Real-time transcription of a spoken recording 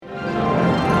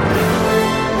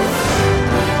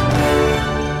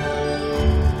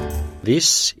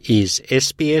This is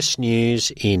SBS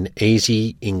News in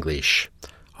Easy English.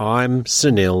 I'm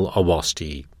Sunil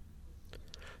Awasthi.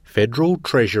 Federal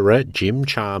Treasurer Jim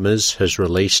Chalmers has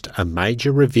released a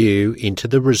major review into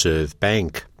the Reserve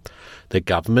Bank. The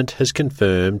government has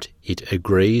confirmed it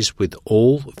agrees with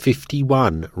all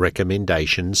 51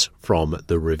 recommendations from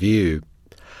the review.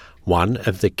 One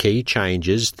of the key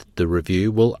changes that the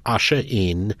review will usher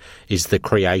in is the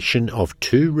creation of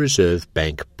 2 Reserve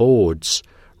Bank boards,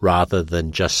 rather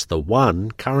than just the one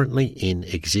currently in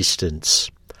existence.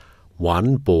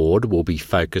 One board will be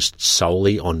focused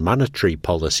solely on monetary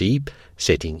policy,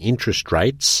 setting interest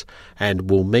rates,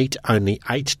 and will meet only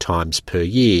 8 times per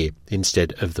year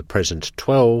instead of the present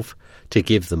 12 to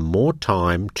give them more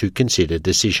time to consider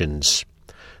decisions.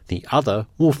 The other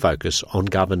will focus on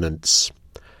governance.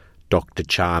 Dr.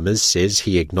 Chalmers says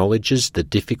he acknowledges the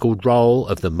difficult role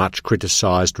of the much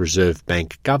criticised Reserve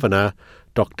Bank Governor,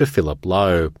 Dr. Philip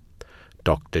Lowe.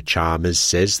 Dr. Chalmers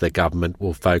says the government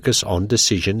will focus on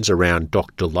decisions around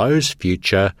Dr. Lowe's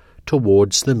future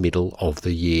towards the middle of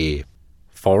the year.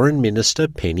 Foreign Minister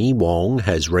Penny Wong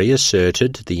has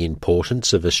reasserted the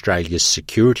importance of Australia's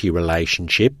security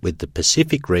relationship with the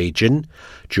Pacific region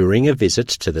during a visit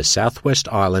to the southwest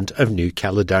island of New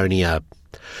Caledonia.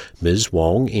 Ms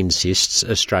Wong insists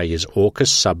Australia's AUKUS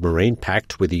submarine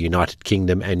pact with the United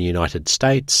Kingdom and United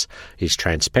States is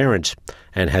transparent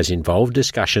and has involved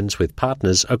discussions with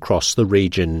partners across the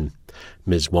region.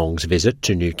 Ms Wong's visit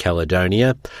to New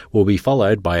Caledonia will be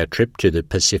followed by a trip to the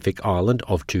Pacific island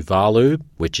of Tuvalu,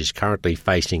 which is currently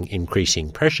facing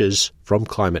increasing pressures from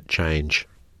climate change.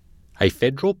 A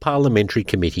federal parliamentary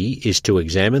committee is to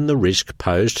examine the risk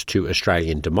posed to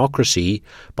Australian democracy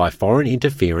by foreign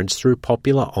interference through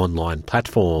popular online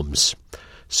platforms.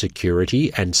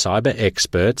 Security and cyber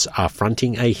experts are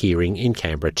fronting a hearing in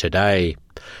Canberra today.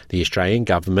 The Australian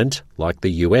government, like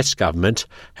the US government,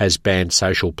 has banned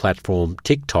social platform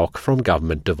TikTok from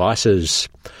government devices.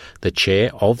 The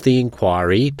chair of the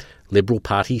inquiry, Liberal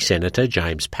Party Senator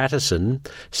James Patterson,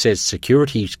 says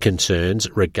security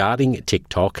concerns regarding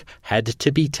TikTok had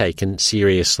to be taken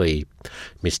seriously.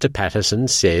 Mr. Patterson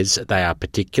says they are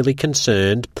particularly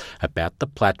concerned about the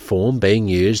platform being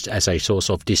used as a source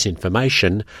of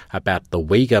disinformation about the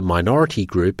Uyghur minority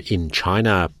group in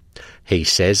China. He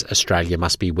says Australia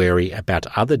must be wary about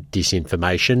other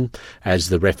disinformation as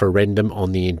the referendum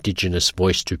on the Indigenous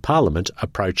voice to Parliament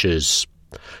approaches.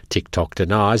 TikTok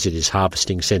denies it is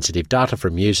harvesting sensitive data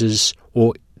from users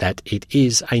or that it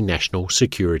is a national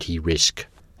security risk.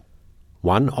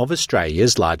 One of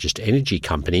Australia's largest energy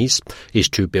companies is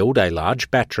to build a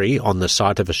large battery on the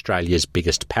site of Australia's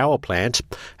biggest power plant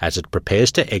as it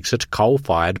prepares to exit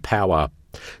coal-fired power.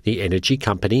 The energy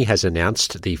company has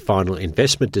announced the final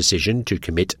investment decision to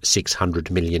commit $600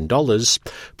 million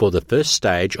for the first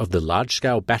stage of the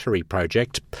large-scale battery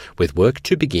project, with work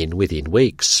to begin within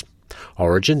weeks.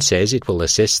 Origin says it will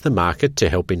assess the market to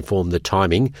help inform the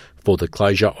timing for the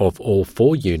closure of all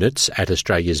 4 units at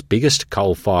Australia's biggest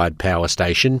coal-fired power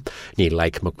station near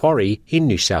Lake Macquarie in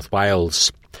New South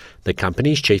Wales. The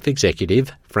company's chief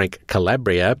executive, Frank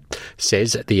Calabria,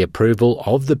 says the approval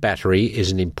of the battery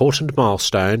is an important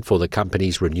milestone for the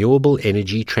company's renewable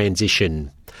energy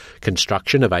transition.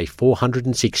 Construction of a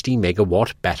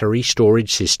 460-megawatt battery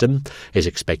storage system is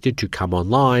expected to come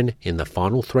online in the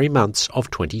final 3 months of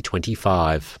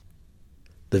 2025.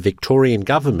 The Victorian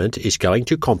government is going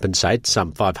to compensate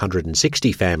some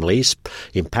 560 families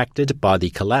impacted by the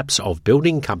collapse of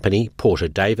building company Porter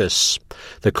Davis.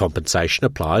 The compensation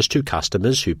applies to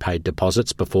customers who paid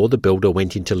deposits before the builder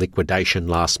went into liquidation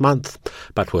last month,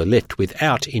 but were left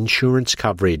without insurance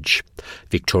coverage.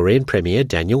 Victorian Premier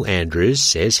Daniel Andrews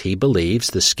says he believes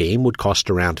the scheme would cost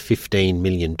around $15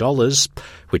 million,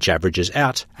 which averages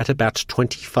out at about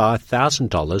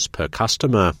 $25,000 per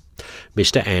customer.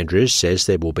 Mr. Andrews says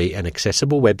there will be an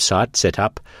accessible website set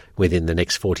up within the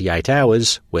next 48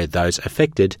 hours where those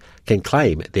affected can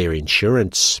claim their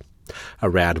insurance.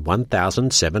 Around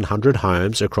 1,700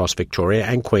 homes across Victoria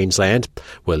and Queensland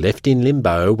were left in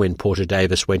limbo when Porter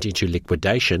Davis went into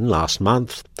liquidation last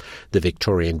month. The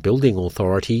Victorian Building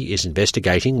Authority is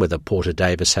investigating whether Porter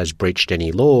Davis has breached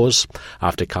any laws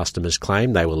after customers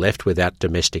claim they were left without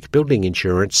domestic building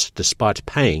insurance despite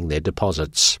paying their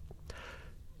deposits.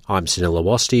 I'm Sunil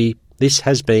Awasthi. This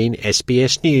has been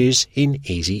SBS News in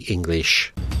Easy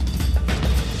English.